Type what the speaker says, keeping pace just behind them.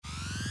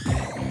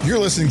You're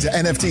listening to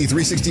NFT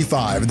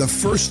 365, the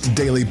first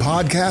daily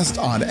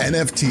podcast on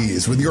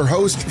NFTs with your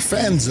host,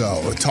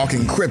 Fanzo,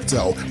 talking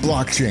crypto,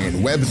 blockchain,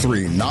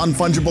 Web3,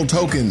 non-fungible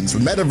tokens,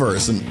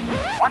 metaverse, and...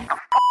 What the is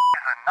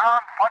a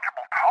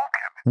non-fungible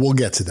token? We'll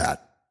get to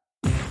that.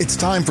 It's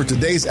time for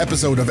today's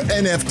episode of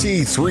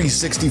NFT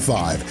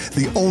 365,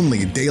 the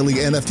only daily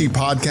NFT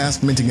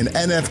podcast minting an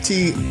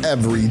NFT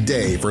every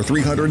day for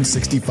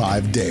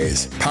 365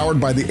 days. Powered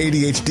by the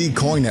ADHD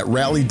coin at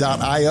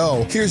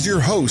rally.io, here's your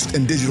host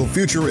and digital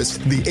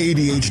futurist, the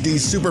ADHD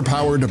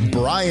superpowered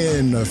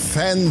Brian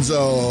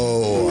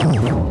Fanzo. This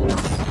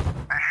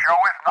show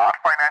is not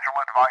financial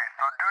advice,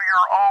 so do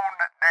your own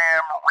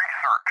damn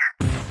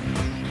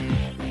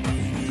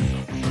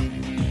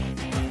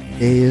research.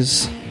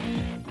 Days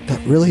that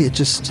really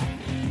it's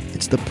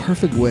the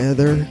perfect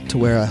weather to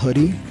wear a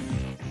hoodie.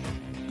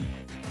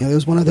 It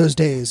was one of those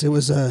days. It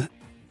was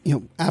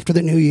after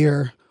the new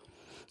year,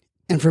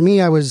 and for me,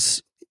 I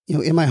was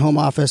in my home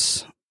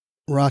office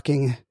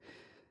rocking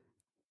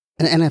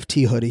an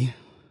NFT hoodie,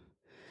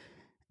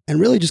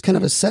 and really just kind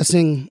of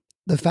assessing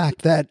the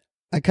fact that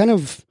I kind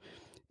of,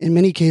 in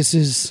many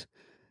cases,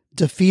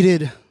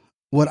 defeated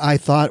what I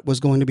thought was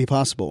going to be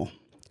possible.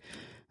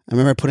 I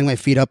remember putting my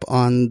feet up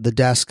on the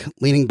desk,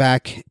 leaning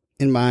back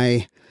in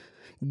my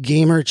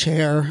gamer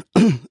chair,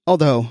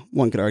 although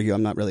one could argue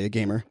I'm not really a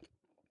gamer.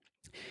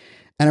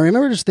 And I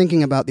remember just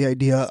thinking about the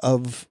idea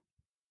of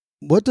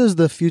what does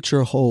the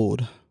future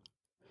hold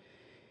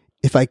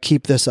if I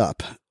keep this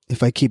up,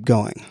 if I keep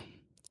going.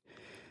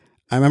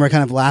 I remember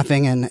kind of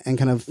laughing and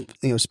kind of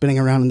spinning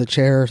around in the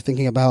chair,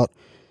 thinking about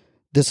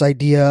this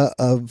idea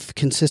of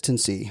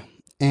consistency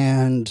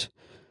and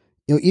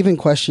even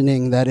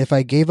questioning that if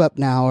I gave up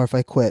now or if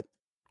I quit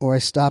or I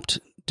stopped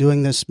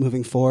doing this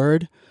moving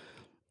forward,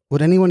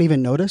 would anyone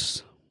even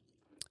notice?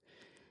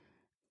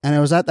 And it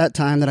was at that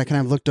time that I kind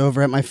of looked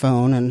over at my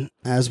phone, and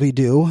as we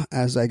do,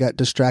 as I got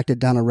distracted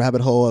down a rabbit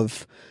hole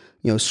of,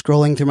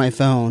 scrolling through my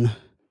phone,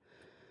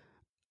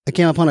 I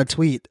came upon a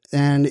tweet,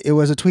 and it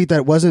was a tweet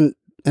that wasn't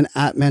an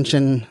at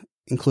mention,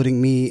 including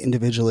me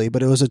individually,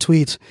 but it was a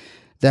tweet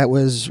that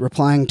was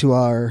replying to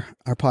our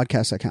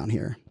podcast account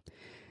here.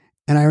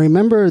 And I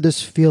remember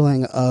this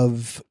feeling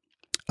of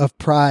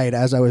pride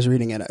as I was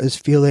reading it. This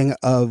feeling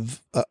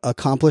of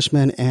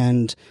accomplishment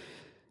and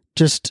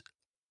just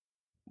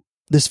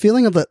this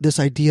feeling of this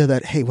idea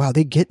that, hey, wow,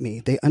 they get me.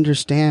 They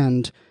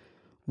understand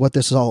what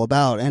this is all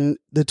about. And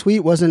the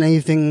tweet wasn't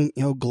anything,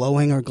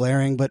 glowing or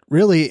glaring, but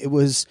really it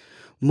was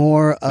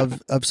more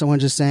of someone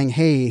just saying,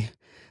 hey,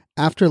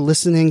 after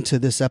listening to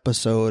this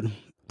episode,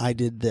 I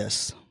did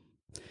this.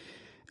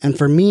 And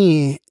for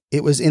me,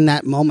 it was in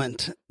that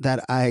moment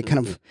that I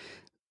kind of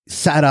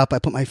sat up, I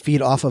put my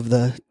feet off of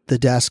the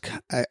desk,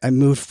 I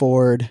moved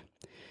forward,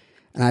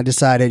 and I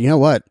decided, you know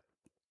what?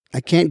 I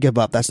can't give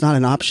up. That's not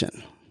an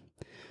option.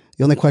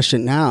 The only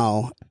question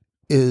now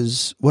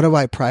is, what do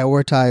I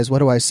prioritize? What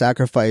do I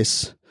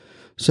sacrifice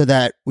so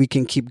that we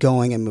can keep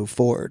going and move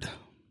forward?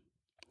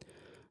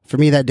 For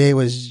me, that day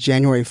was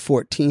January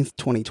 14th,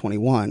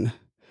 2021,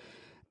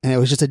 and it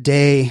was just a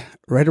day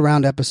right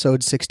around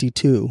episode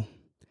 62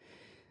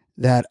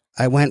 that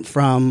I went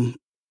from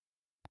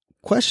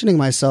questioning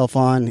myself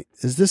on,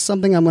 is this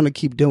something I'm going to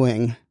keep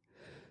doing,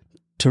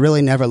 to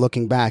really never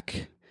looking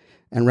back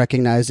and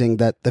recognizing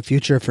that the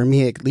future for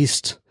me, at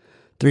least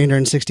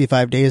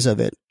 365 days of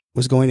it,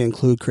 was going to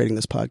include creating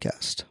this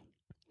podcast.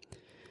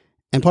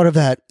 And part of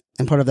that,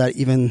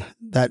 even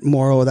that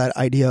moral, that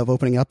idea of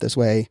opening up this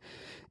way,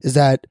 is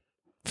that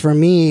for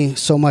me,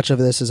 so much of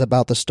this is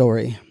about the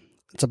story.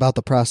 It's about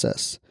the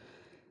process.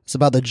 It's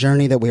about the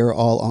journey that we are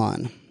all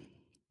on.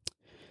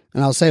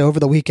 And I'll say over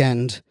the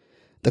weekend,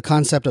 the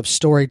concept of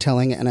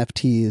storytelling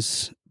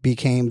NFTs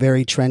became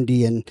very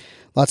trendy, and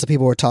lots of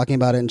people were talking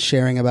about it and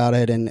sharing about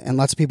it, and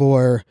lots of people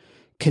were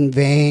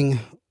conveying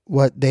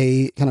what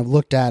they kind of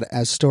looked at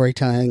as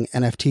storytelling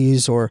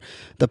NFTs or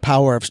the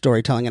power of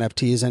storytelling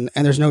NFTs. And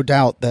there's no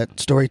doubt that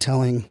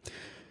storytelling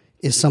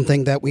is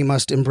something that we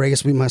must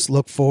embrace, we must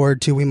look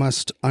forward to, we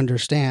must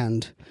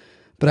understand.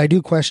 But I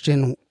do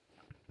question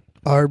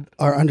our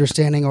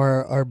understanding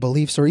or our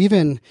beliefs or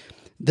even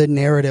the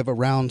narrative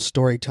around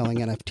storytelling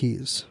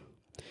NFTs.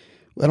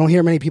 I don't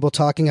hear many people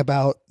talking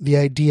about the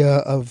idea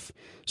of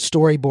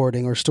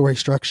storyboarding or story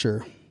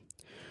structure,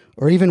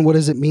 or even what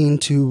does it mean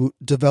to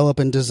develop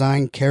and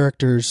design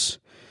characters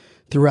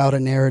throughout a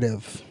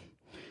narrative.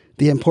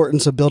 The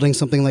importance of building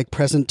something like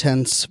present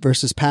tense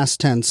versus past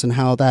tense and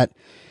how that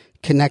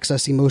connects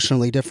us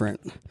emotionally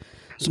different.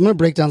 So I'm going to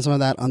break down some of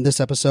that on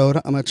this episode.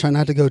 I'm going to try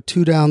not to go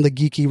too down the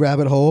geeky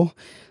rabbit hole,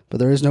 but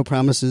there is no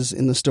promises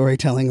in the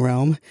storytelling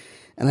realm.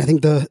 And I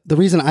think the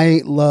reason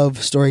I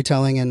love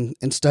storytelling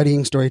and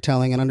studying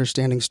storytelling and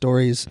understanding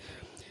stories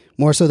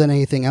more so than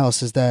anything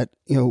else is that,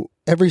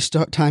 every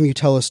time you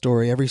tell a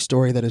story, every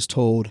story that is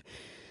told,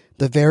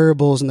 the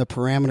variables and the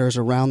parameters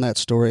around that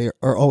story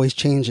are always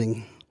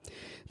changing.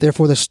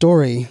 Therefore, the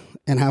story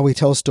and how we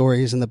tell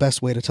stories and the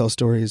best way to tell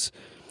stories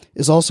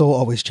is also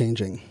always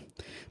changing.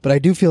 But I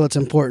do feel it's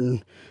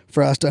important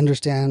for us to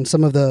understand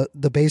some of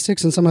the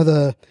basics and some of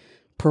the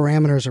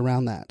parameters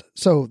around that.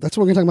 So that's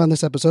what we're going to talk about in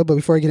this episode. But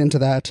before I get into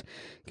that,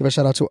 give a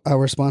shout out to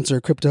our sponsor,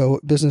 Crypto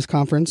Business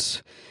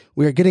Conference.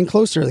 We are getting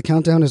closer. The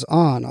countdown is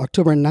on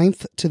October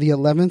 9th to the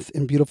 11th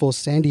in beautiful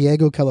San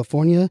Diego,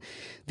 California.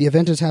 The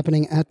event is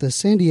happening at the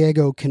San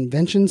Diego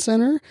Convention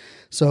Center.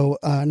 So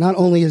not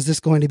only is this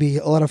going to be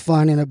a lot of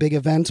fun and a big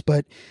event,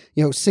 but,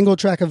 single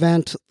track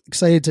event,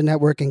 excited to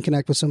network and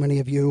connect with so many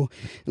of you.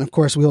 And of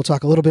course, we'll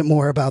talk a little bit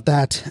more about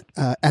that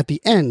at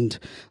the end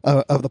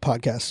of the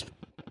podcast.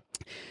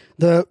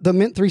 The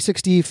Mint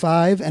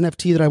 365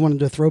 NFT that I wanted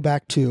to throw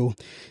back to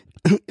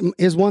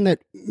is one that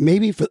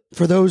maybe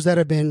for those that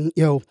have been,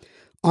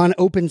 on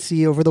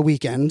OpenSea over the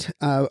weekend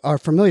are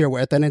familiar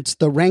with, and it's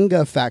the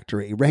Renga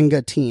Factory,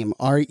 Renga Team,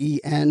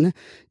 RENGA.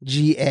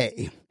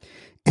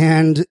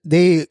 And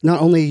they not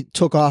only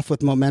took off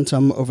with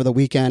momentum over the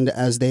weekend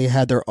as they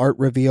had their art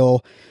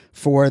reveal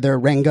for their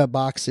Renga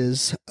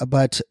boxes,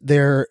 but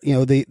their,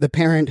 the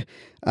parent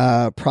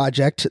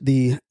project,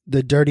 the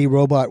Dirty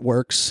Robot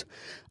Works,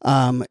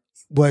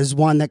 was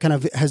one that kind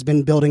of has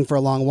been building for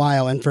a long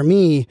while. And for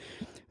me,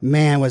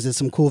 man, was it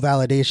some cool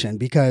validation,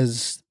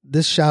 because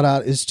this shout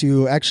out is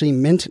to actually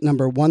mint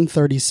number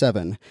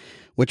 137,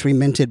 which we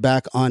minted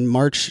back on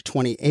March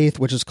 28th,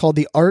 which is called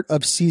The Art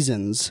of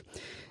Seasons.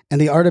 And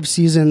The Art of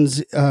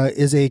Seasons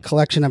is a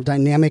collection of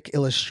dynamic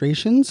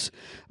illustrations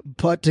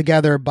put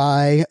together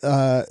by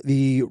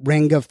the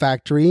Renga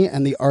Factory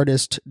and the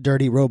artist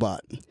Dirty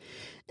Robot.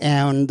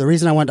 And the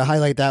reason I wanted to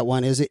highlight that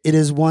one is it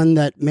is one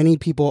that many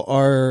people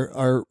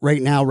are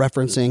right now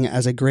referencing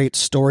as a great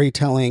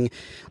storytelling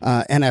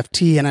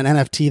NFT, and an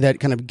NFT that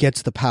kind of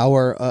gets the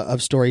power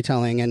of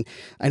storytelling. And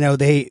I know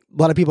a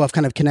lot of people have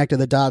kind of connected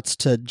the dots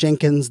to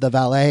Jenkins, the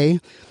valet,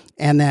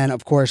 and then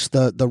of course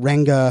the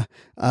Renga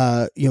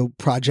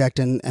project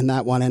and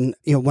that one. And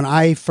when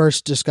I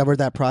first discovered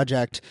that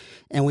project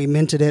and we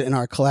minted it in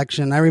our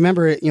collection, I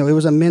remember it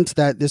was a mint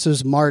that this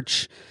was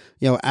March,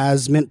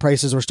 as mint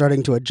prices were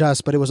starting to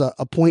adjust, but it was a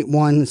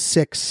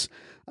 0.16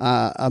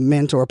 a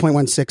mint, or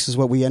 0.16 is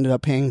what we ended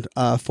up paying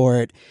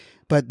for it.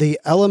 But the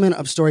element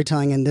of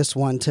storytelling in this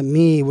one, to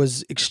me,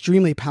 was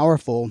extremely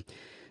powerful,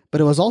 but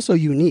it was also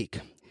unique.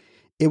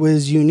 It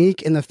was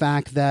unique in the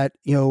fact that,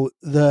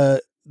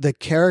 the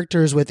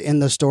characters within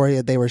the story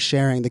that they were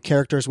sharing, the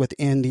characters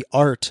within the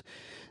art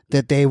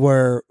that they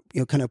were,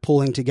 kind of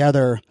pulling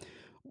together,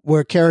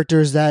 were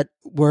characters that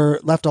were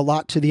left a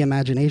lot to the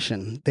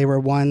imagination. They were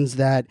ones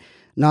that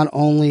not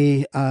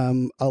only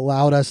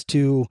allowed us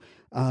to,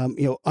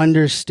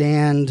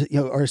 understand,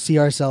 or see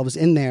ourselves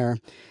in there,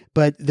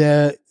 but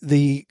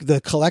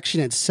the collection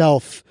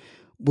itself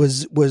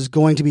was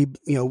going to be,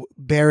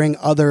 bearing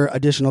other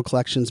additional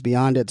collections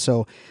beyond it.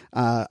 So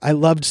I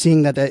loved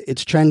seeing that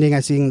it's trending. I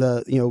seeing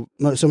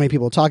so many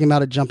people talking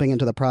about it, jumping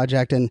into the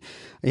project, and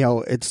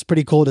it's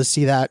pretty cool to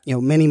see that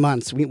many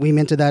months. We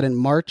minted that in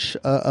March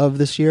of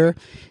this year,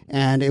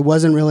 and it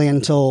wasn't really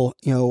until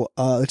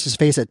let's just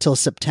face it, till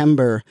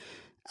September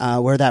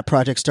where that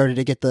project started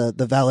to get the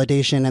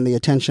validation and the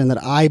attention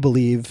that I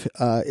believe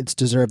it's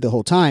deserved the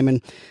whole time.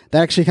 And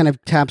that actually kind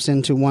of taps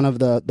into one of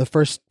the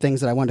first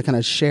things that I wanted to kind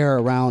of share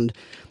around,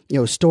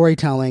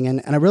 storytelling.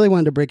 And I really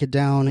wanted to break it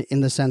down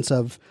in the sense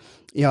of,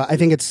 I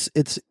think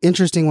it's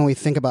interesting when we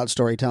think about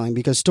storytelling,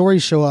 because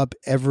stories show up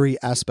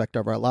every aspect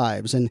of our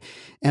lives. And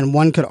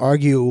one could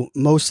argue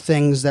most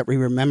things that we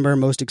remember,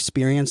 most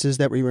experiences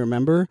that we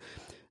remember,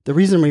 the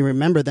reason we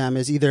remember them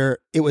is either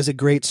it was a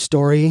great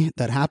story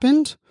that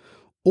happened,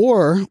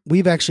 or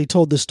we've actually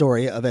told the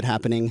story of it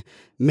happening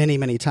many,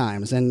 many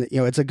times. And,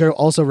 it's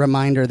also a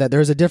reminder that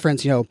there's a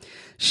difference.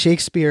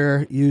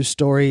 Shakespeare used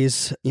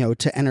stories,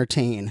 to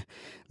entertain.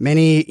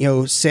 Many,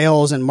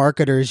 sales and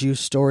marketers use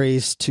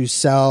stories to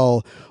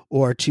sell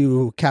or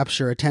to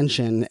capture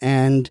attention.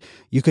 And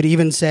you could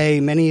even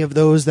say many of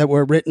those that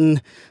were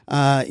written,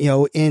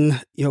 in,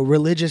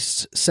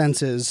 religious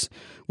senses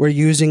were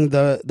using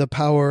the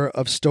power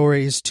of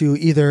stories to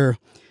either,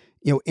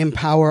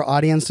 empower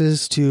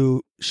audiences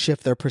to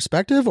shift their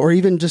perspective, or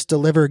even just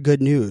deliver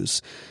good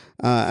news.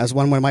 As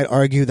one might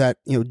argue that,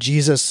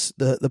 Jesus,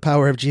 the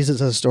power of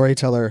Jesus as a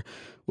storyteller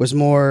was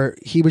more,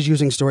 he was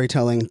using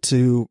storytelling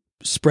to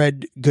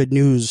spread good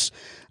news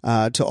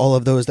to all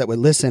of those that would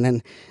listen.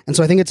 And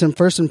so I think it's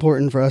first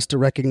important for us to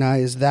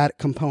recognize that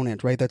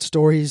component, right? That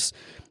stories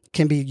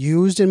can be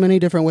used in many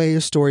different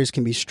ways. Stories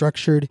can be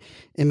structured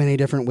in many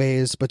different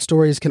ways, but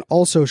stories can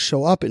also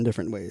show up in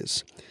different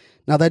ways.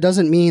 Now, that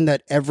doesn't mean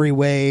that every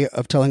way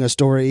of telling a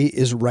story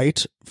is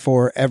right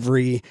for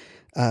every,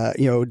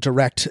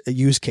 direct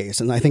use case.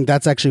 And I think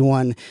that's actually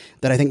one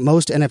that I think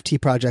most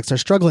NFT projects are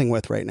struggling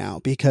with right now,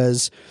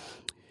 because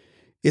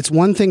it's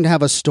one thing to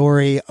have a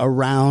story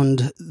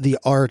around the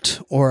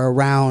art or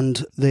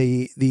around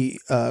the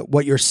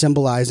what you're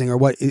symbolizing or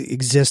what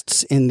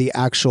exists in the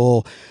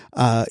actual,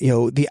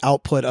 the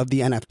output of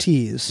the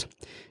NFTs.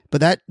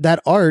 But that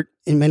art,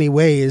 in many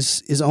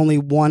ways, is only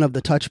one of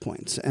the touch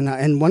points.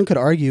 And one could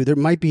argue there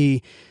might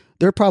be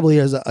there probably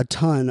is a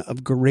ton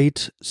of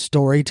great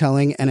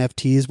storytelling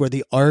NFTs where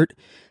the art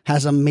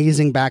has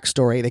amazing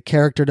backstory. The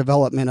character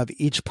development of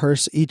each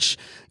person, each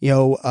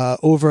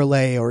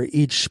overlay or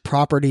each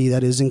property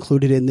that is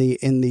included in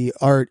the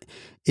art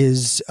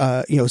is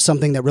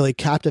something that really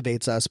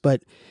captivates us.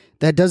 But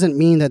that doesn't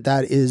mean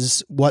that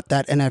is what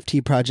that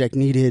NFT project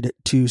needed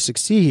to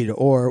succeed,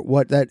 or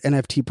what that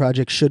NFT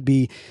project should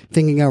be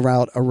thinking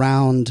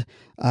around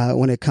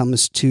when it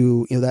comes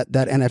to that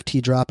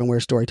NFT drop and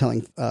where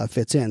storytelling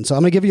fits in. So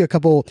I'm going to give you a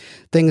couple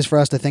things for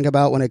us to think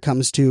about when it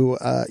comes to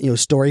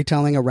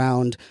storytelling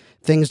around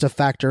things to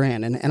factor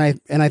in. And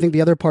I think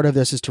the other part of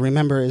this is to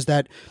remember is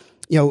that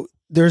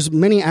there's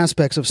many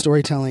aspects of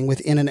storytelling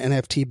within an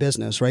NFT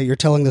business, right? You're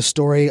telling the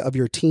story of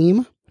your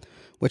team,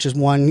 which is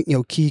one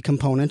key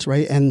component,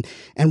 right? And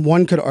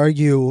one could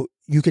argue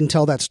you can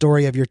tell that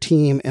story of your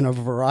team in a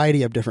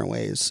variety of different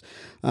ways.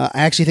 I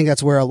actually think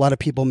that's where a lot of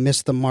people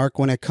miss the mark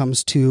when it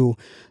comes to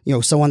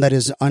someone that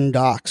is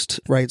undoxed,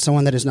 right?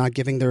 Someone that is not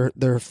giving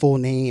their full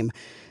name.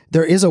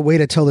 There is a way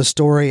to tell the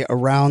story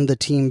around the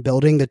team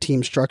building, the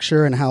team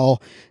structure, and how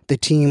the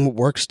team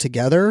works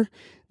together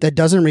that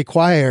doesn't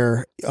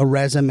require a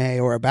resume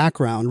or a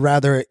background.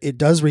 Rather, it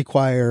does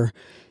require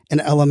an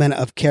element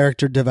of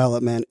character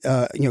development,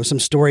 some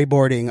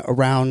storyboarding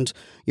around,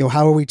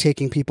 how are we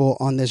taking people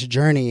on this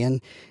journey?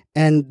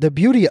 And the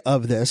beauty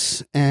of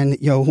this, and,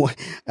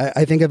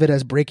 I think of it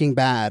as Breaking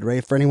Bad,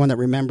 right? For anyone that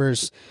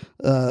remembers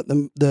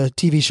the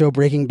TV show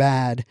Breaking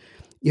Bad,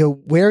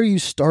 where you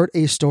start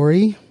a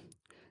story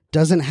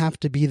doesn't have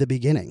to be the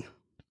beginning.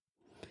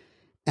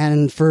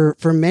 And for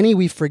many,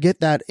 we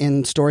forget that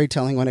in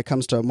storytelling when it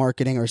comes to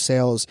marketing or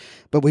sales,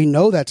 but we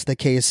know that's the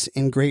case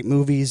in great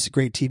movies,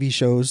 great TV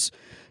shows.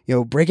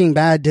 Breaking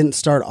Bad didn't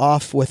start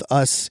off with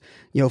us,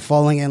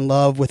 falling in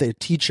love with a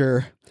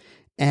teacher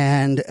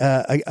and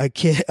a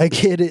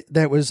kid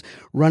that was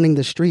running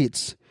the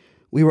streets.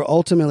 We were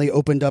ultimately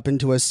opened up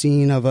into a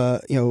scene of a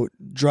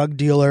drug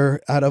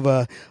dealer out of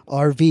a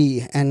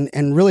RV,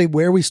 and really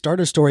where we start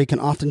a story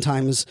can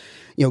oftentimes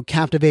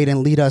captivate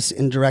and lead us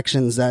in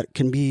directions that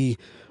can be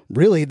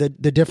really the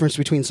difference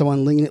between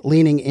someone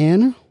leaning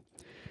in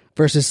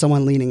versus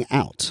someone leaning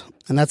out.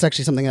 And that's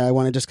actually something that I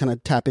want to just kind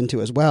of tap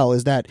into as well,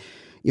 is that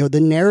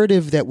the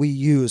narrative that we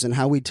use and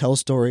how we tell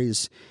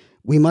stories,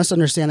 we must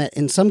understand that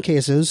in some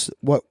cases,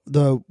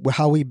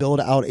 how we build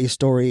out a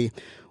story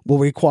will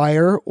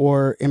require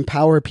or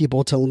empower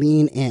people to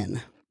lean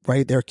in,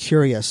 right? They're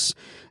curious,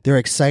 they're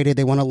excited,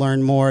 they want to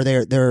learn more,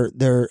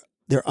 they're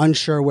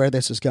unsure where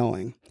this is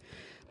going.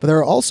 But there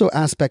are also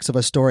aspects of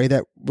a story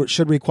that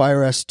should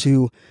require us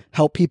to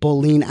help people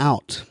lean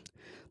out,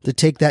 to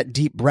take that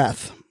deep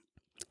breath.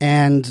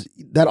 And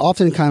that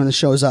often kind of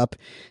shows up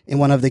in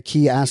one of the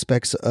key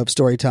aspects of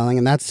storytelling,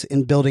 and that's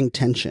in building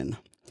tension.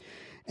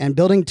 And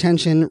building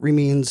tension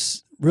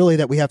means really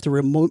that we have to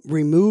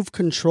remove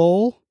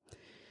control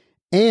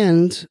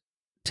and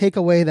take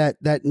away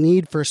that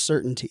need for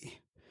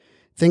certainty.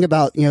 Think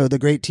about, the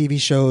great TV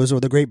shows or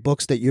the great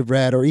books that you've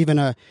read, or even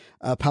a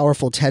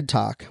powerful TED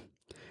Talk.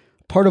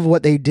 Part of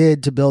what they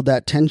did to build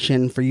that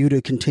tension for you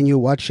to continue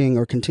watching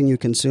or continue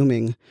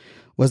consuming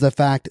was the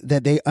fact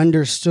that they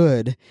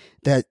understood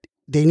that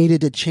they needed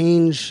to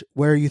change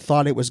where you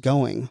thought it was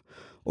going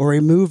or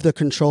remove the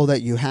control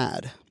that you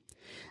had.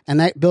 And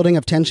that building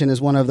of tension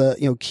is one of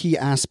the key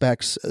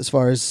aspects as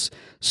far as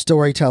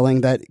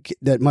storytelling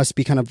that must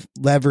be kind of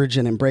leveraged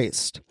and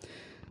embraced.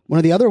 One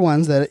of the other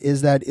ones that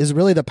is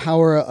really the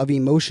power of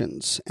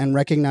emotions, and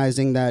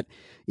recognizing that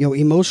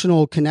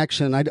emotional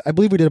connection. I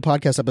believe we did a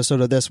podcast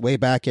episode of this way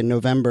back in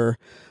November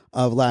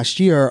of last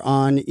year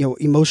on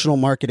emotional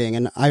marketing,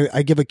 and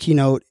I give a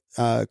keynote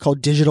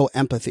called Digital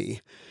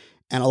Empathy.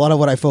 And a lot of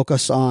what I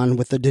focus on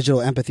with the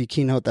digital empathy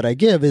keynote that I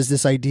give is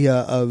this idea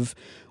of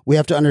we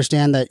have to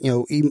understand that,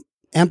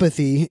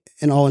 empathy,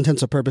 in all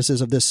intents and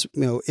purposes of this,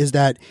 is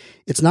that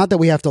it's not that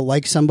we have to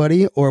like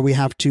somebody or we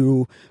have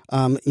to,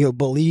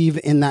 believe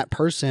in that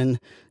person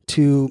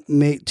to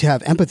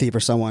have empathy for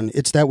someone.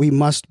 It's that we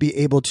must be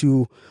able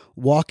to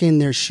walk in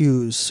their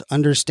shoes,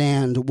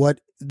 understand what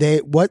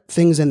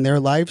things in their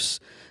lives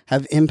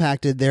have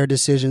impacted their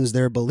decisions,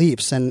 their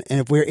beliefs. And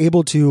if we're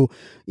able to,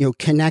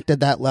 connect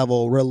at that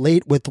level,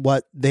 relate with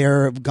what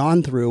they've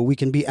gone through, we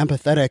can be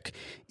empathetic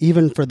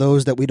even for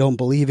those that we don't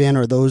believe in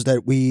or those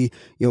that we,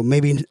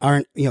 maybe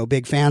aren't,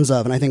 big fans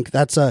of. And I think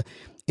that's a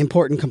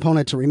important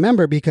component to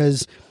remember,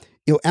 because,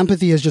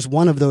 empathy is just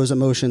one of those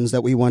emotions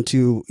that we want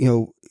to,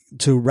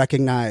 to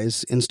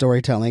recognize in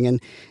storytelling.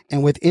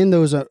 And within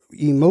those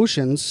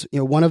emotions,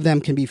 one of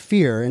them can be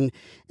fear.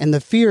 And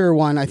the fear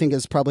one, I think,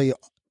 is probably,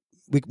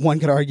 one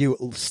could argue,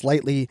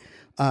 slightly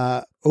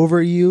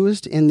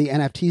overused in the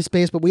NFT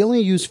space, but we only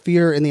use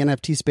fear in the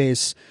NFT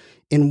space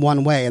in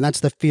one way, and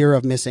that's the fear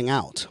of missing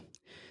out.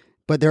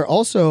 But there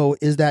also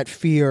is that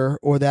fear,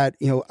 or that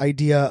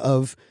idea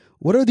of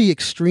what are the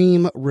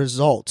extreme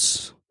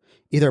results,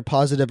 either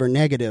positive or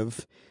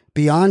negative,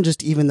 beyond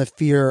just even the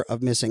fear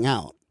of missing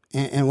out.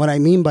 And what I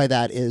mean by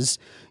that is,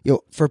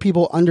 for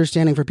people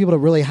to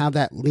really have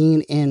that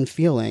lean in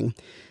feeling,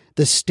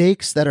 the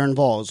stakes that are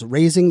involved,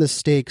 raising the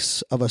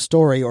stakes of a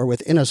story or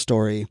within a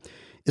story,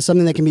 is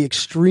something that can be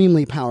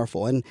extremely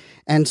powerful.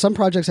 And some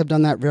projects have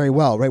done that very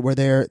well, right? Where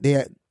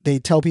they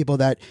tell people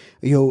that,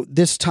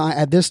 this time,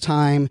 at this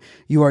time,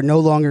 you are no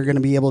longer going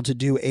to be able to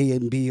do A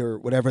and B or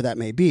whatever that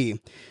may be.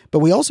 But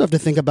we also have to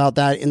think about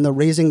that in the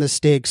raising the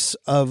stakes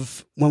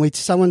of when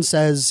someone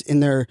says in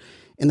their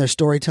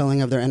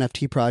storytelling of their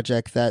NFT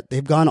project that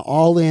they've gone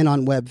all in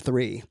on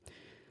Web3.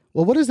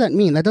 Well, what does that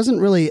mean? I don't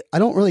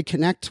really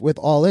connect with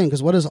all in,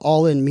 because what does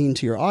all in mean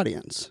to your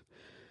audience?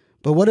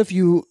 But what if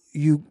you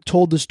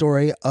told the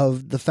story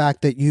of the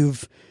fact that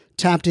you've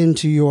tapped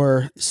into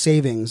your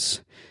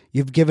savings,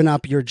 you've given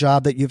up your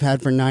job that you've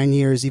had for 9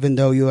 years, even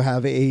though you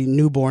have a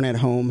newborn at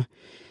home,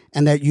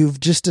 and that you've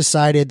just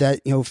decided that,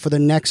 for the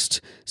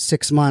next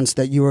 6 months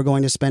that you are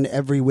going to spend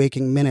every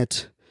waking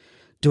minute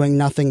doing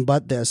nothing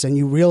but this. And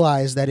you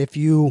realize that if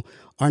you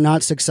are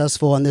not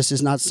successful and this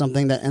is not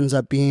something that ends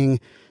up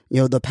being,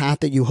 the path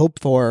that you hope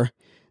for,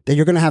 that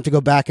you're going to have to go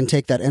back and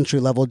take that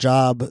entry-level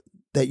job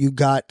that you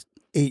got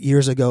 8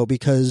 years ago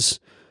because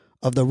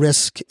of the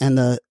risk and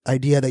the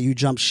idea that you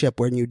jumped ship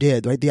when you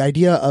did, right? The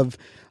idea of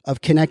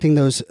connecting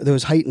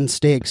those heightened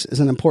stakes is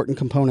an important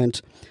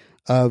component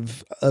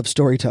of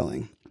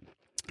storytelling.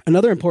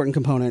 Another important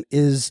component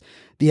is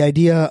the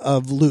idea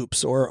of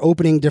loops, or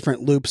opening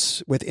different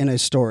loops within a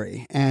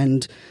story.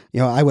 And,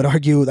 I would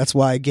argue that's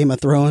why Game of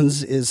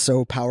Thrones is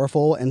so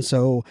powerful and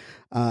so,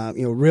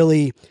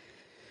 really,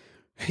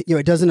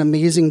 it does an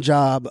amazing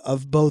job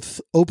of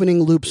both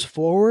opening loops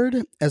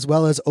forward as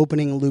well as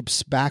opening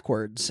loops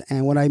backwards.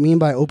 And what I mean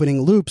by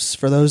opening loops,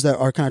 for those that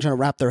are kind of trying to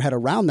wrap their head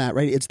around that,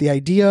 right? It's the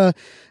idea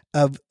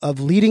of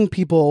leading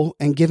people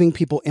and giving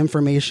people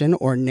information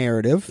or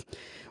narrative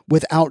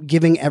without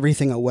giving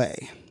everything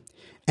away.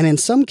 And in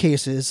some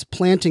cases,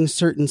 planting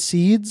certain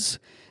seeds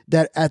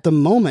that at the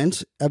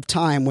moment of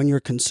time when you're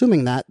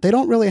consuming that, they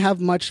don't really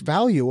have much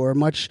value or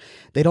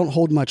they don't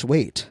hold much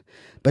weight.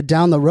 But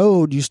down the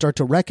road, you start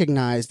to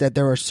recognize that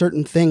there are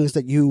certain things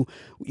that you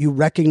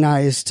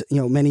recognized,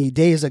 many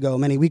days ago,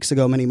 many weeks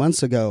ago, many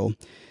months ago,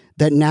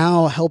 that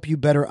now help you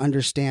better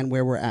understand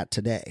where we're at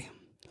today.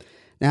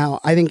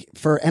 Now, I think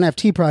for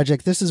NFT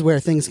project, this is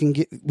where things can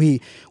get, we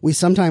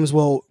sometimes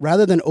will,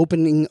 rather than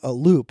opening a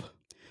loop,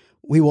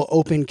 we will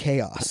open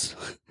chaos.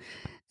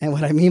 And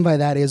what I mean by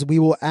that is we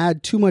will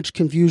add too much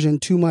confusion,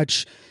 too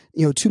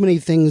many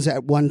things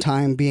at one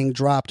time being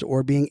dropped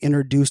or being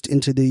introduced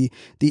into the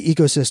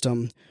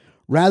ecosystem,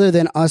 rather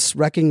than us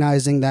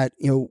recognizing that,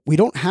 we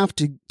don't have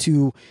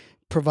to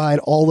provide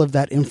all of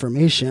that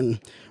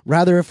information.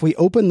 Rather, if we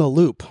open the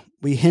loop,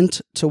 we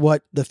hint to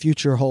what the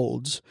future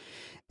holds,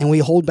 and we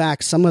hold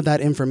back some of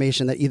that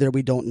information that either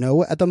we don't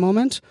know at the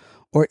moment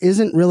or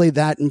isn't really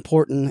that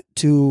important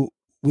to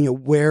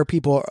where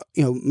people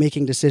are,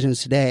 making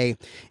decisions today.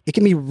 It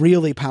can be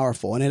really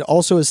powerful. And it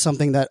also is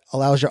something that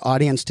allows your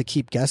audience to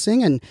keep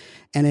guessing and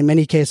in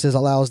many cases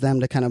allows them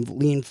to kind of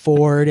lean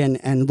forward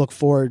and look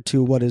forward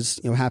to what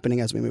is,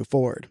 happening as we move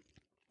forward.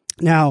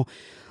 Now,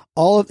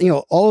 all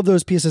of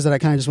those pieces that I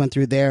kind of just went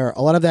through there,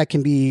 a lot of that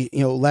can be,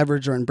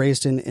 leveraged or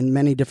embraced in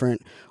many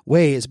different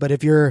ways. But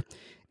if you're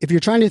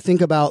trying to think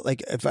about,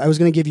 like, if I was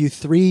going to give you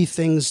 3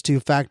 things to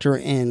factor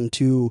in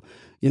to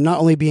you're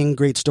not only being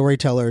great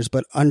storytellers,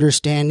 but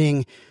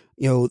understanding,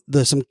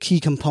 some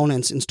key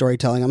components in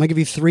storytelling. I'm going to give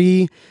you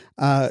 3,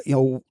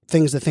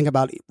 things to think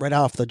about right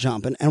off the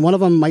jump. And one of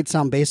them might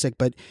sound basic,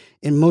 but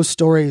in most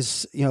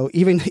stories,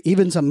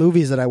 even some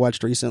movies that I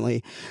watched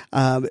recently,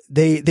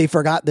 they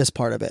forgot this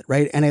part of it,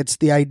 right? And it's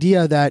the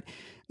idea that,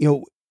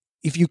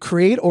 if you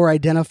create or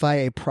identify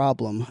a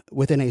problem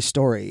within a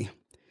story,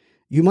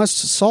 you must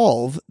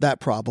solve that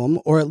problem,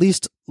 or at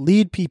least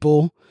lead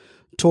people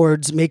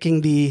towards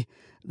making the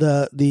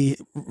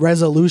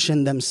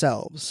resolution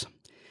themselves.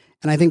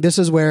 And I think this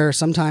is where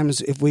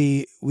sometimes if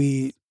we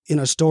in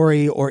a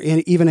story or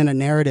even in a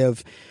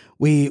narrative,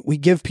 we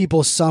give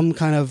people some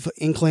kind of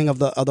inkling of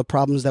the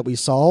problems that we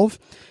solve,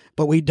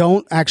 but we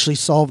don't actually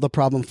solve the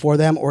problem for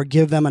them or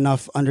give them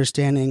enough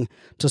understanding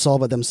to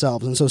solve it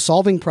themselves. And so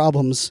solving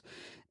problems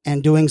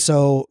and doing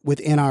so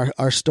within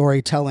our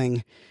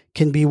storytelling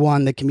can be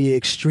one that can be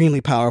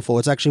extremely powerful.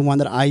 It's actually one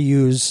that I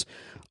use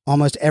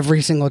almost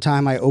every single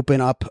time I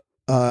open up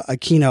a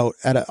keynote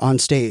on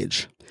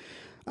stage.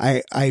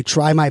 I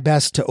try my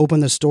best to open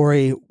the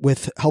story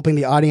with helping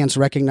the audience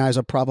recognize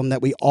a problem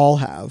that we all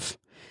have.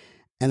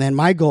 And then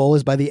my goal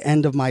is by the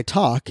end of my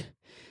talk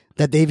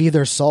that they've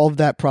either solved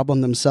that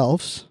problem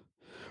themselves,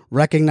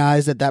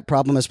 recognize that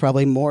problem is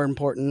probably more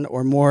important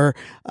or more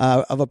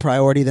of a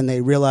priority than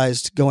they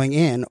realized going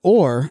in,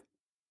 or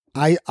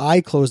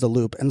I close the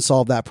loop and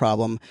solve that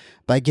problem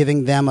by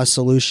giving them a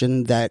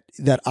solution that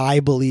I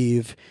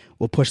believe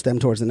will push them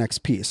towards the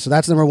next piece. So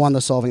that's number 1,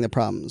 the solving the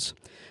problems.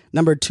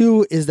 Number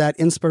 2 is that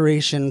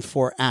inspiration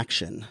for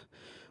action.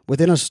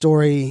 Within a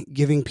story,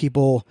 giving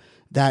people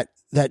that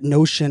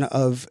notion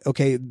of,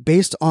 okay,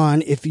 based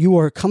on if you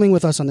are coming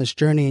with us on this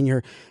journey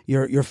and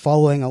you're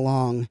following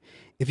along,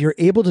 if you're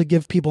able to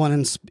give people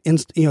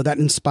that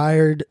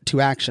inspired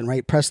to action,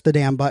 right? Press the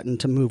damn button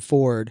to move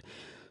forward.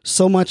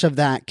 so much of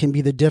that can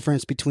be the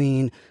difference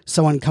between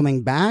someone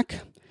coming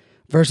back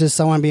versus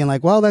someone being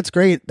like, well, that's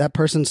great. That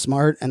person's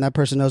smart and that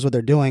person knows what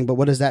they're doing, but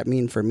what does that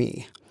mean for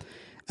me?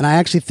 And I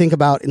actually think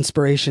about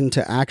inspiration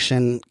to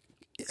action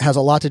has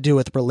a lot to do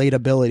with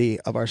relatability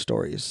of our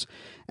stories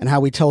and how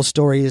we tell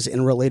stories in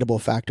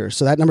relatable factors.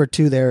 So that number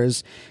 2 there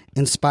is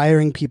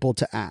inspiring people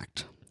to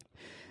act.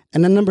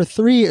 And then number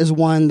 3 is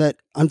one that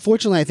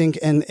unfortunately I think,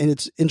 and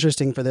it's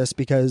interesting for this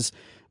because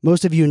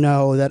most of you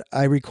know that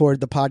I record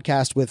the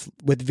podcast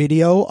with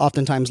video,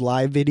 oftentimes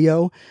live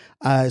video,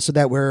 so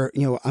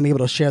that I'm able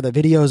to share the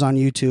videos on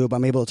YouTube.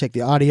 I'm able to take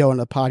the audio and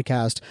the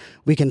podcast.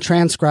 We can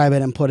transcribe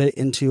it and put it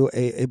into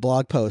a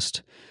blog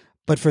post.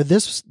 But for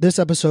this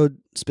episode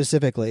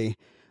specifically,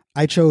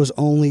 I chose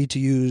only to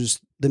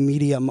use the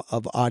medium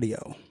of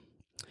audio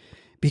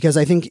because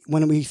I think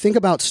when we think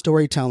about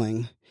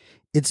storytelling,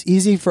 it's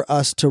easy for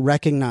us to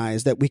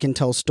recognize that we can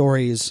tell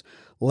stories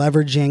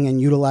leveraging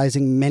and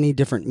utilizing many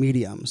different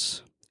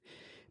mediums.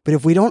 But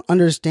if we don't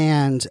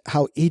understand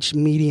how each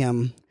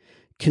medium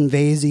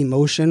conveys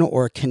emotion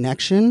or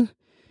connection,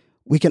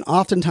 we can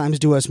oftentimes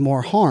do us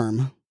more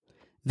harm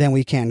than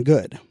we can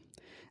good.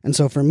 And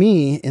so for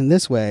me, in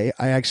this way,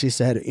 I actually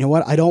said, you know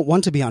what? I don't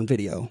want to be on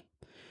video.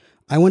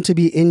 I want to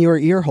be in your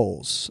ear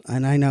holes.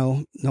 And I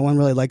know no one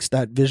really likes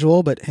that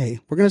visual, but hey,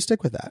 we're going to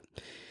stick with that.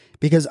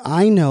 Because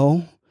I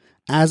know,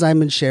 as I've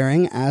been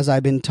sharing, as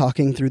I've been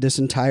talking through this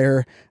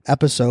entire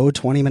episode,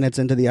 20 minutes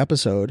into the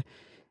episode,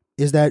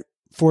 is that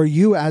for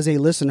you as a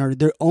listener,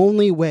 the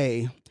only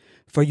way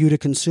for you to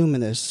consume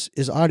this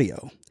is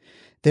audio.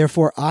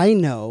 Therefore, I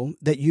know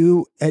that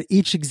you, at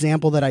each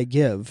example that I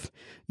give,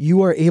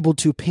 you are able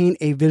to paint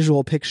a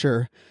visual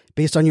picture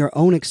based on your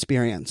own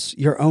experience,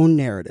 your own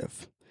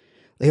narrative.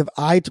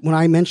 When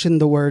I mentioned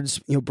the words,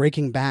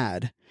 Breaking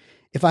Bad,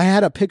 if I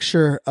had a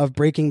picture of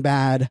Breaking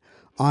Bad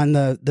on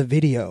the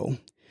video,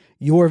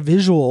 your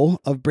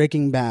visual of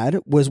Breaking Bad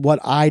was what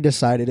I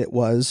decided it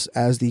was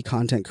as the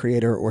content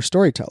creator or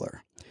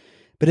storyteller.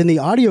 But in the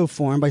audio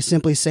form, by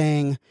simply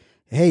saying,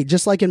 hey,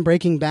 just like in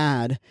Breaking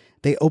Bad,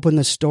 they open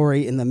the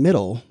story in the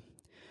middle,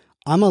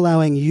 I'm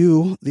allowing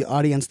you, the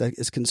audience that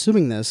is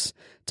consuming this,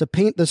 to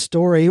paint the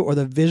story or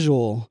the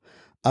visual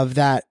of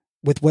that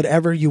with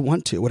whatever you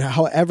want to,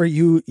 however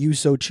you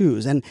so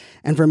choose. And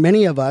for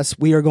many of us,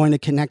 we are going to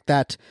connect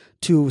that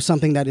to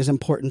something that is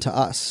important to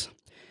us.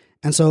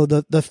 And so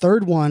the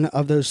third one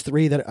of those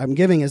 3 that I'm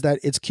giving is that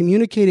it's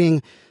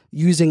communicating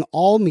using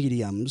all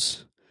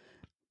mediums,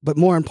 but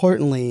more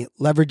importantly,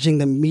 leveraging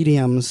the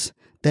mediums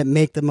that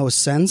make the most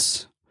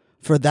sense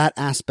for that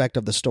aspect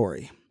of the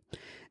story.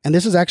 And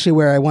this is actually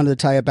where I wanted to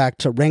tie it back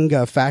to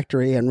Renga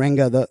Factory and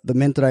Renga, the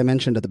mint that I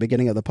mentioned at the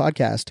beginning of the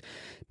podcast,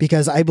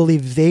 because I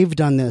believe they've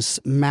done this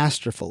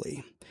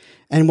masterfully.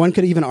 And one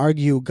could even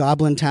argue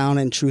Goblin Town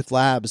and Truth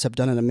Labs have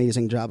done an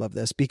amazing job of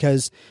this,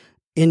 because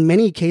in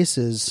many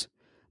cases,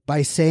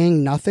 by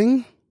saying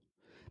nothing,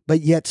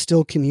 but yet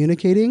still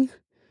communicating,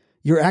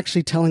 you're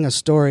actually telling a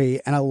story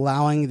and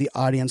allowing the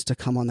audience to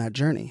come on that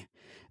journey.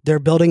 They're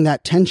building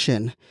that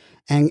tension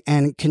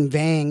and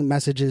conveying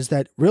messages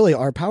that really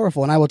are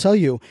powerful. And I will tell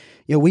you,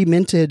 we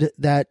minted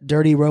that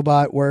Dirty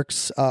Robot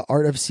Works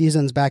Art of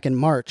Seasons back in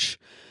March.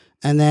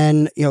 And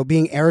then,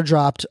 being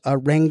airdropped a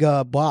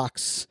Renga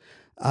box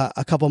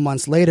a couple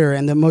months later.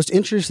 And the most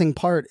interesting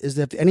part is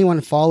that if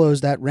anyone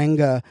follows that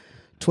Renga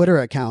Twitter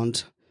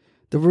account,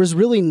 there was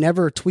really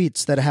never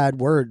tweets that had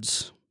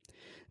words.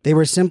 They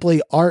were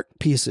simply art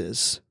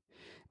pieces.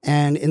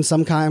 And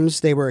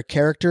sometimes they were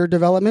character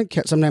development.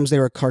 Sometimes they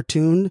were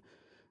cartoon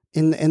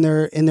in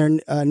their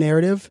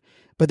narrative,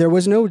 but there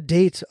was no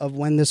date of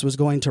when this was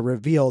going to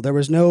reveal. There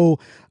was no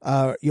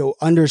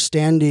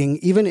understanding,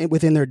 even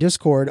within their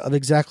Discord, of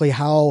exactly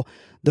how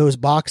those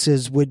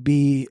boxes would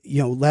be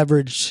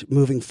leveraged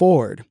moving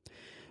forward.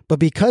 But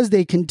because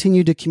they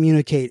continued to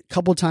communicate a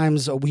couple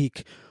times a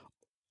week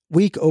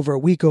over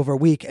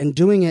week, and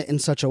doing it in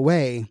such a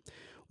way,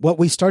 what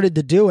we started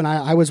to do, and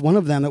I was one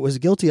of them that was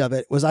guilty of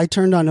it, was I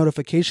turned on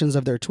notifications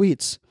of their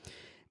tweets,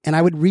 and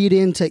I would read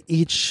into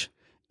each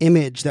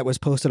image that was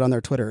posted on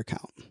their Twitter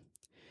account.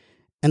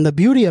 And the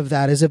beauty of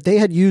that is if they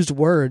had used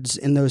words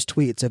in those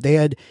tweets, if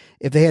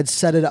they had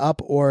set it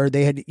up, or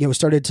they had,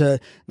 started to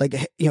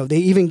they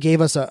even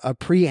gave us a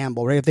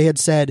preamble, right? If they had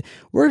said,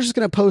 we're just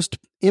going to post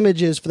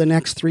images for the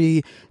next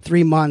three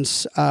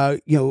months,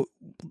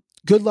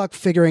 good luck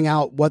figuring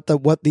out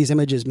what these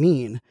images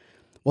mean.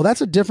 Well,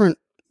 that's a different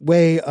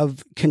way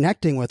of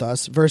connecting with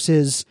us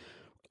versus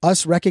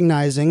us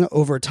recognizing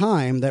over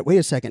time that, wait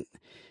a second,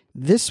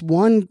 this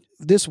one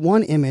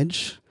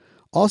image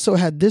also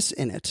had this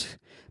in it,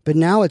 but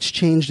now it's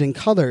changed in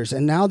colors,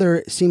 and now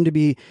there seem to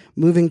be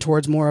moving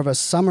towards more of a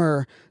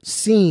summer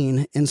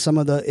scene in some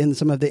of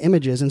the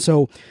images. And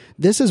so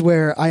this is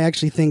where I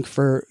actually think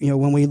for,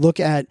 when we look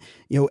at,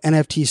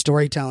 NFT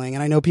storytelling,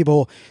 and I know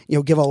people,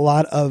 give a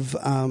lot of,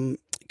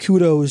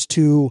 kudos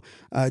to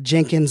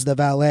Jenkins the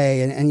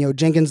Valet, and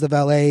Jenkins the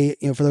Valet,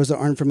 for those that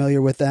aren't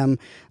familiar with them,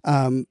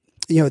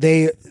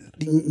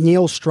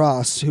 Neil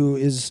Strauss, who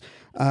is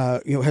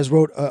has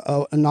wrote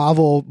a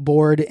novel,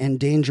 Bored and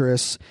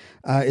Dangerous,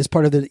 is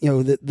part of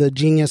the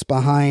genius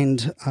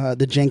behind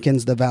the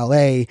Jenkins the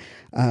Valet,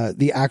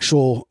 the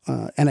actual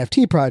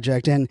NFT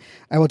project. And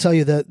I will tell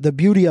you the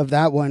beauty of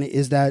that one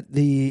is that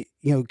the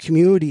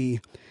community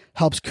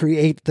helps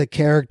create the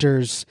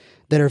characters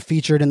that are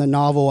featured in the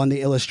novel and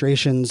the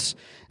illustrations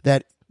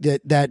that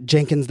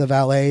Jenkins the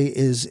Valet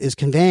is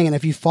conveying. And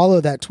if you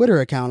follow that Twitter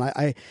account,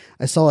 I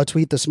saw a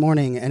tweet this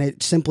morning, and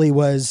it simply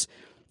was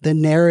the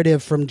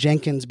narrative from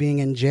Jenkins being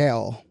in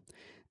jail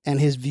and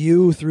his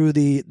view through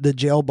the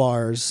jail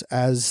bars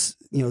as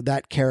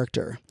that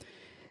character.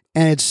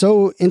 And it's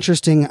so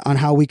interesting on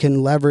how we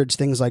can leverage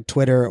things like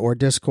Twitter or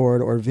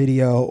Discord or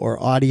video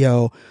or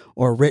audio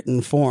or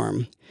written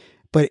form.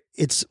 But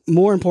it's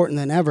more important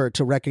than ever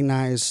to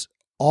recognize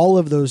all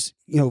of those,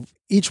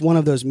 each one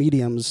of those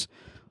mediums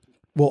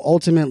will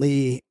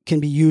ultimately can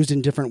be used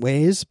in different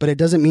ways, but it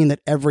doesn't mean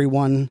that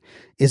everyone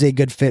is a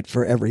good fit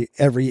for every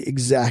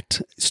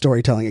exact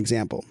storytelling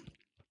example.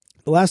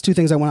 The last two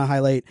things I want to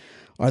highlight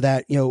are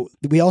that,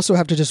 we also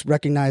have to just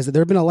recognize that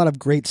there have been a lot of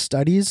great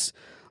studies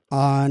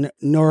on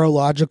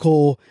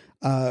neurological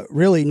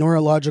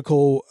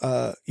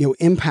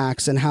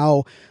impacts and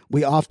how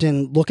we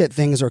often look at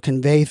things or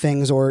convey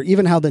things, or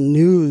even how the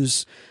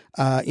news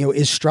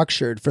is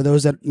structured. For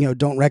those that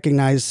don't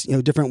recognize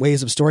different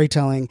ways of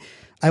storytelling,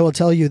 I will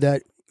tell you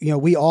that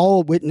we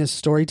all witness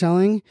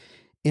storytelling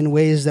in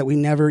ways that we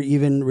never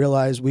even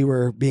realized we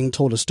were being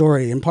told a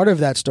story. And part of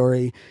that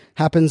story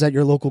happens at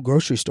your local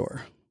grocery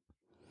store.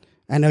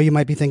 I know you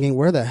might be thinking,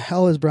 where the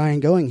hell is Brian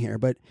going here?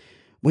 But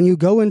when you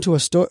go into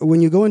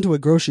a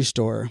grocery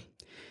store,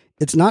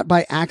 it's not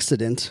by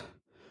accident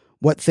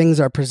what things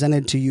are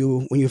presented to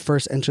you when you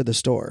first enter the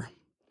store.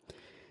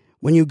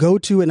 When you go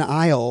to an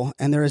aisle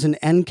and there is an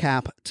end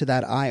cap to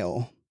that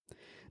aisle,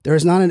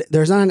 there's not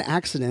an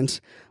accident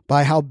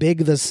by how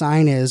big the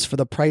sign is for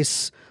the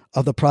price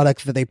of the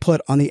product that they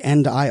put on the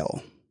end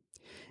aisle.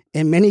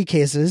 In many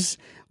cases,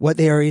 what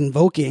they are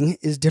invoking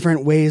is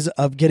different ways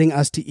of getting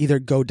us to either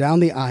go down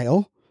the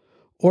aisle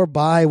or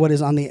buy what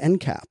is on the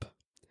end cap.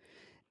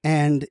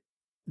 And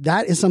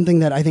that is something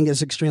that I think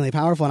is extremely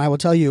powerful. And I will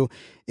tell you,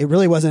 it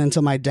really wasn't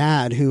until my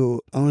dad,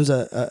 who owns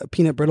a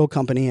peanut brittle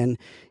company, and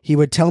he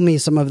would tell me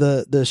some of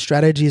the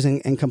strategies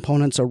and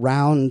components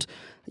around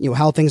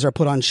how things are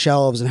put on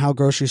shelves and how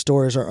grocery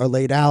stores are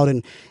laid out,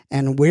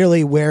 and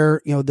really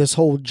where this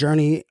whole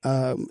journey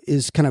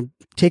is kind of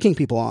taking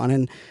people on.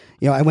 And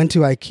I went to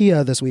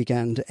IKEA this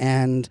weekend,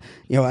 and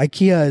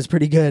IKEA is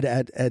pretty good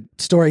at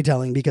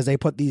storytelling, because they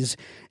put these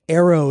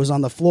arrows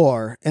on the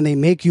floor and they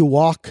make you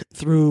walk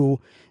through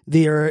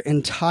their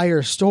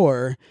entire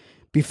store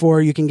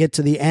before you can get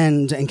to the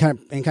end and kind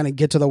of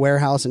get to the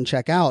warehouse and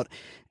check out.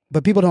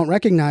 But people don't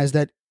recognize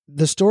that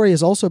the story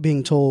is also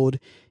being told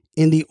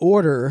in the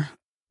order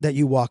that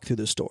you walk through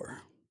the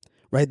store,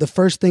 right? The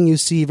first thing you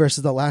see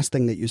versus the last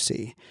thing that you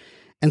see.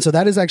 And so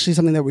that is actually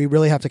something that we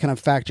really have to kind of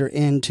factor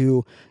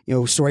into,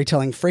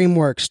 storytelling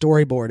framework,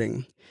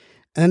 storyboarding.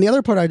 And then the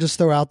other part I just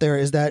throw out there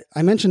is that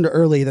I mentioned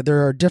early that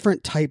there are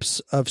different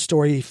types of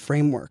story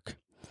framework.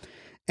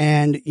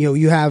 And,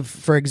 you have,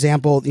 for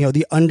example,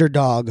 the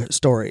underdog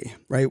story,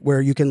 right?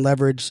 Where you can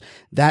leverage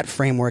that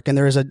framework. And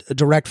there is a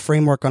direct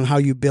framework on how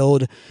you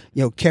build,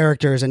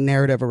 characters and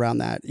narrative around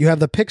that. You have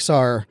the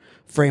Pixar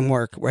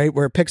framework, right?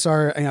 Where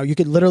Pixar, you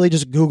could literally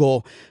just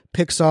Google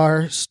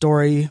Pixar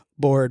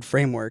storyboard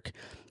framework.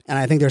 And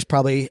I think there's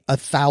probably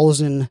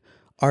 1,000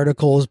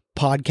 articles,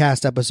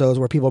 podcast episodes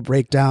where people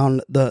break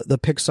down the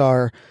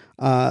Pixar,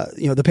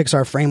 the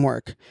Pixar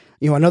framework.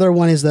 Another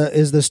one is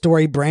the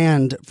story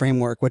brand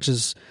framework, which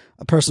is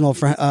a personal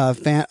fan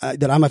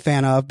that I'm a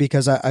fan of,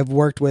 because I've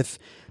worked with,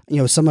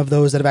 some of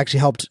those that have actually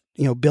helped,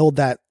 build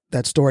that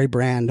story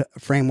brand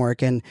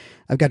framework. And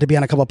I've got to be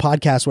on a couple of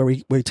podcasts where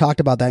we talked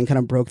about that and kind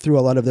of broke through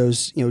a lot of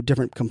those,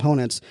 different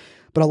components.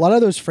 But a lot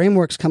of those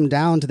frameworks come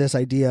down to this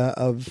idea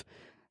of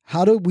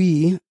how do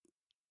we,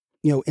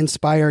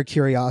 inspire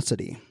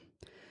curiosity?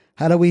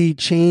 How do we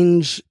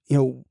change,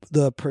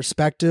 the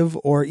perspective,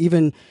 or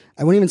even,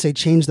 I wouldn't even say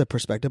change the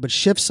perspective, but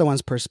shift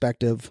someone's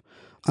perspective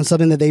on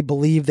something that they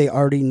believe they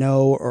already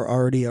know or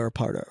already are a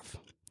part of.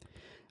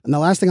 And the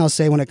last thing I'll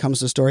say when it comes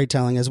to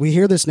storytelling is we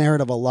hear this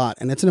narrative a lot,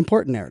 and it's an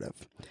important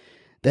narrative,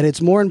 that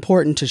it's more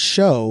important to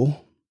show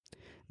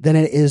than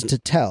it is to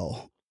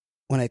tell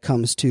when it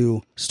comes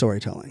to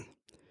storytelling.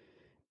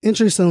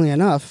 Interestingly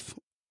enough,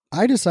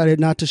 I decided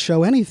not to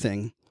show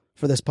anything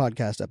for this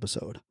podcast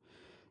episode.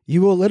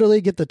 You will literally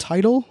get the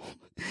title,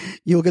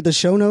 you will get the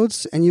show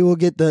notes, and you will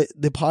get the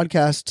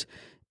podcast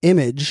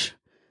image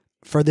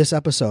for this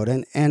episode.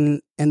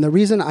 And the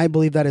reason I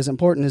believe that is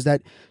important is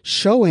that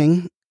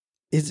showing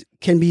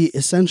can be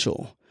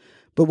essential,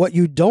 but what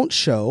you don't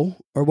show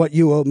or what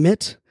you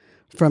omit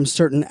from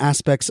certain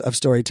aspects of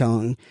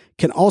storytelling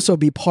can also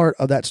be part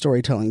of that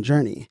storytelling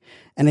journey.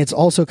 And it's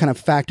also kind of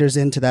factors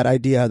into that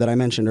idea that I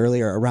mentioned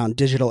earlier around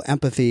digital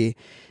empathy,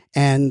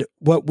 and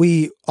what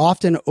we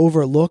often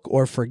overlook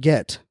or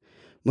forget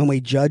when we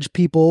judge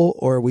people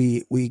or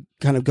we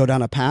kind of go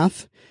down a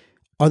path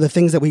are the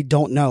things that we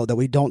don't know, that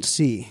we don't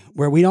see,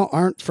 where we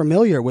aren't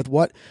familiar with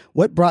what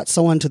brought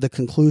someone to the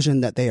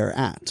conclusion that they are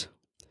at.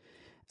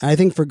 And I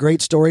think for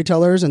great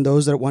storytellers and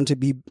those that want to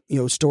be,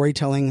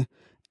 storytelling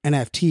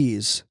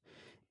NFTs,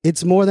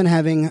 it's more than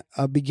having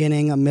a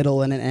beginning, a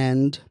middle, and an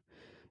end.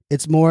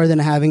 It's more than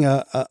having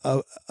a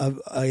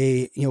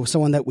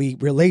someone that we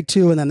relate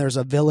to, and then there's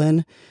a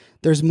villain.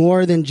 There's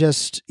more than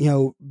just,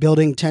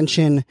 building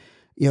tension,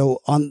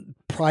 on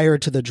prior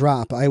to the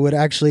drop. I would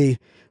actually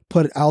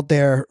put out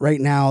there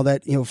right now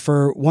that,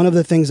 for one of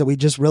the things that we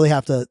just really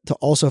have to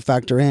also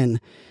factor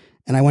in,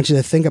 and I want you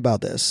to think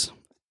about this.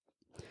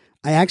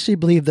 I actually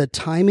believe the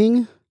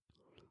timing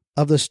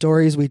of the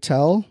stories we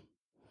tell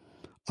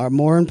are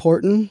more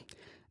important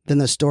than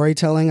the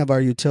storytelling of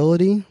our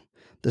utility,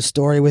 the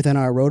story within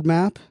our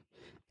roadmap,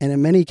 and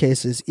in many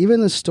cases, even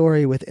the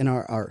story within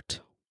our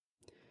art.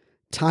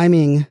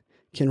 Timing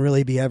can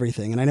really be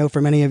everything. And I know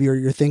for many of you,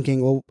 you're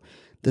thinking, well,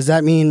 does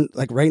that mean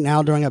like right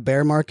now during a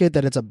bear market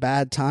that it's a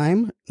bad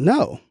time?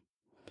 No.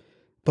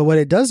 But what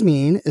it does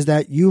mean is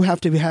that you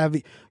have to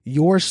have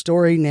your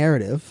story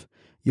narrative,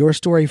 your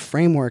story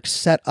framework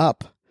set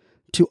up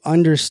to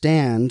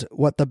understand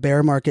what the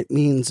bear market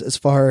means as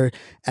far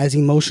as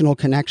emotional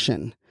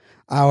connection,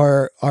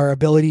 our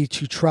ability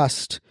to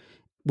trust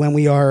when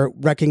we are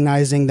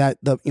recognizing that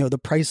the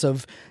price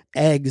of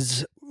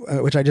eggs,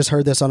 which I just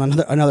heard this on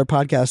another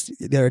podcast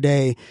the other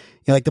day,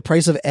 like the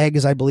price of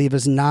eggs, I believe,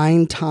 is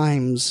 9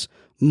 times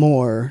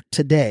more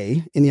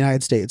today in the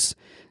United States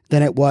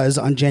than it was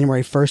on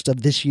January 1st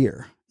of this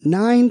year.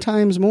 9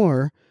 times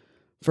more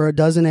for a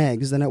dozen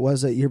eggs than it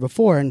was a year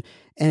before. And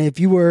if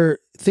you were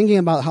thinking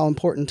about how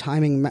important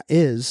timing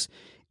is,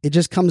 it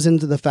just comes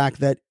into the fact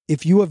that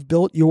if you have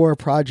built your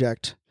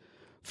project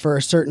for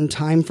a certain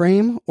time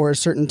frame or a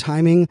certain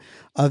timing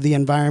of the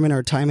environment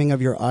or timing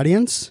of your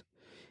audience,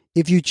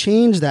 if you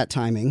change that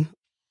timing,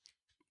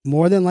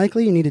 more than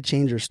likely you need to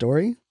change your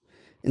story.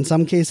 In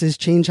some cases,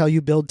 change how you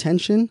build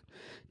tension,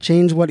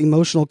 change what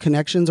emotional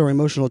connections or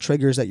emotional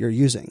triggers that you're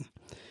using.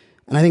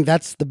 And I think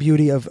that's the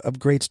beauty of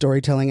great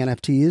storytelling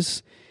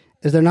NFTs,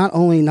 is they're not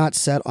only not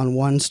set on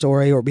one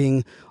story or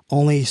being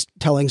only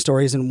telling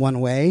stories in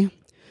one way,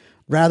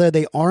 rather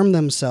they arm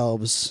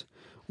themselves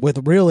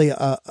with really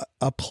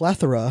a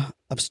plethora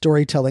of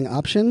storytelling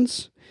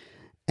options,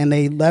 and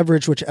they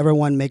leverage whichever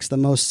one makes the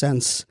most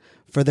sense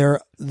for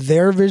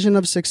their vision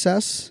of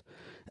success,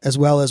 as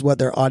well as what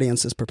their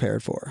audience is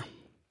prepared for.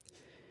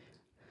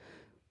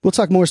 We'll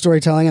talk more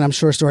storytelling, and I'm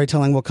sure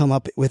storytelling will come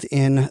up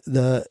within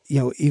the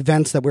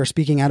events that we're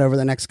speaking at over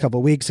the next couple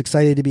of weeks.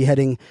 Excited to be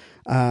heading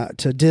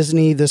to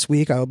Disney this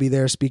week. I will be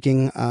there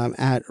speaking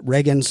at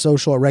Reagan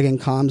Social, Reagan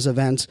Comms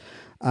event,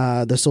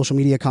 the social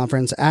media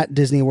conference at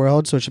Disney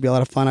World. So it should be a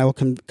lot of fun. I will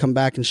come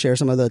back and share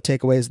some of the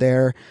takeaways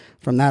there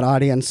from that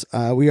audience.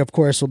 We, of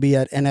course, will be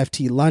at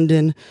NFT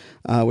London,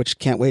 which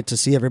can't wait to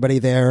see everybody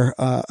there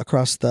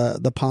across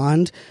the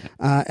pond.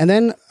 And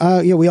then,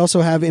 we also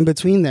have in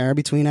between there,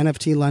 between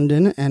NFT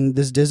London and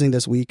this Disney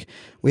this week,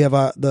 we have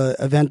the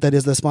event that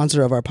is the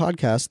sponsor of our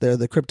podcast there,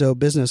 the Crypto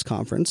Business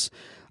Conference,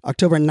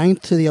 October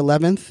 9th to the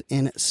 11th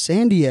in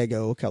San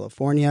Diego,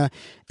 California.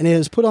 And it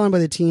is put on by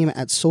the team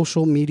at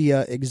Social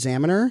Media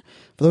Examiner.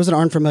 For those that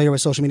aren't familiar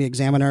with Social Media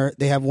Examiner,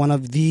 they have one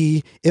of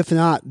the, if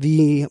not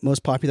the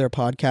most popular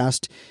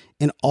podcast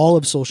in all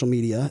of social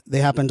media. They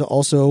happen to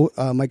also,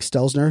 Mike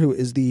Stelzner, who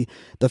is the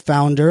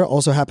founder,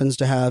 also happens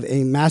to have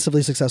a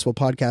massively successful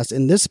podcast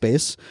in this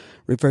space,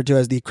 referred to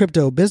as the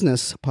Crypto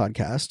Business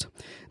Podcast.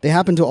 They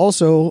happen to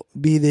also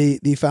be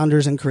the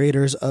founders and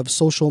creators of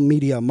Social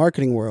Media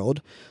Marketing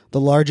World, the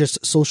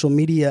largest social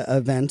media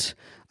event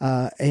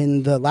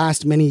in the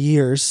last many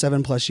years,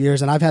 7+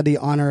 years. And I've had the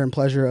honor and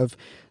pleasure of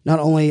not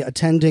only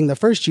attending the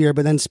first year,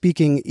 but then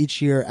speaking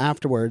each year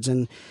afterwards.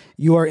 And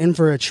you are in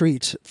for a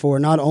treat for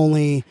not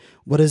only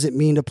what does it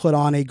mean to put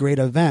on a great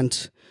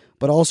event,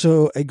 but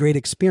also a great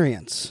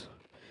experience.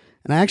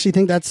 And I actually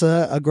think that's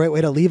a great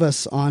way to leave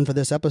us on for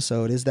this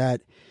episode, is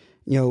that,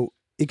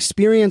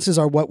 experiences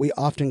are what we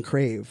often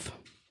crave.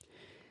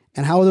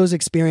 And how those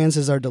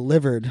experiences are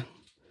delivered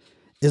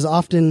is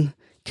often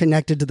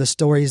connected to the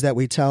stories that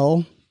we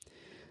tell,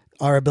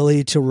 our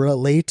ability to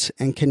relate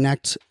and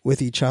connect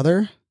with each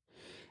other.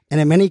 And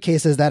in many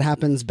cases, that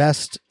happens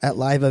best at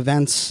live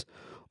events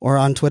or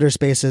on Twitter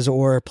Spaces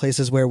or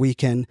places where we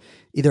can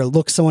either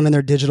look someone in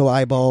their digital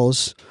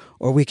eyeballs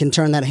or we can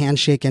turn that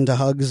handshake into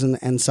hugs and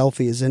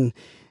selfies. And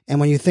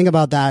when you think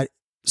about that,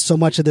 so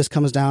much of this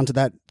comes down to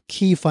that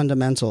key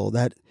fundamental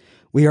that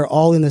we are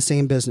all in the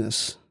same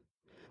business.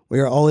 We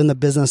are all in the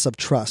business of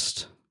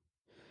trust.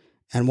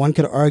 And one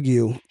could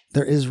argue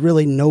there is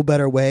really no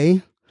better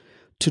way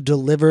to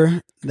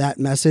deliver that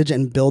message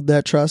and build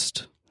that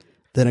trust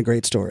than a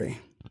great story.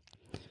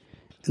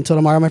 Until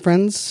tomorrow, my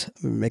friends,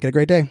 make it a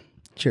great day.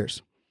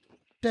 Cheers.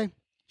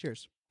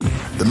 Cheers.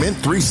 The Mint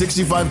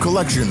 365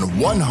 Collection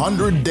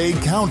 100-Day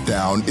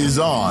Countdown is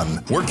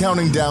on. We're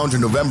counting down to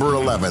November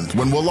 11th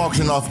when we'll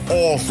auction off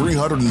all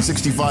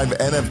 365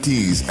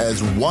 NFTs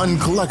as one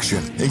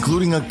collection,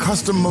 including a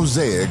custom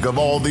mosaic of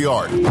all the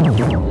art.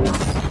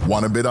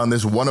 Want to bid on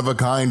this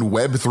one-of-a-kind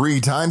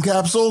Web3 time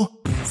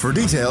capsule? For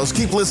details,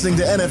 keep listening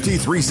to NFT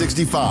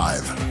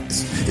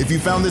 365. If you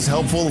found this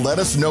helpful, let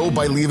us know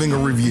by leaving a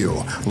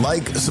review.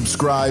 Like,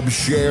 subscribe,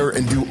 share,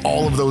 and do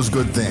all of those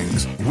good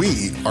things.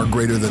 We are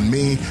greater than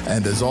me,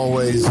 and as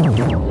always, This show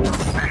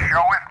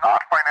is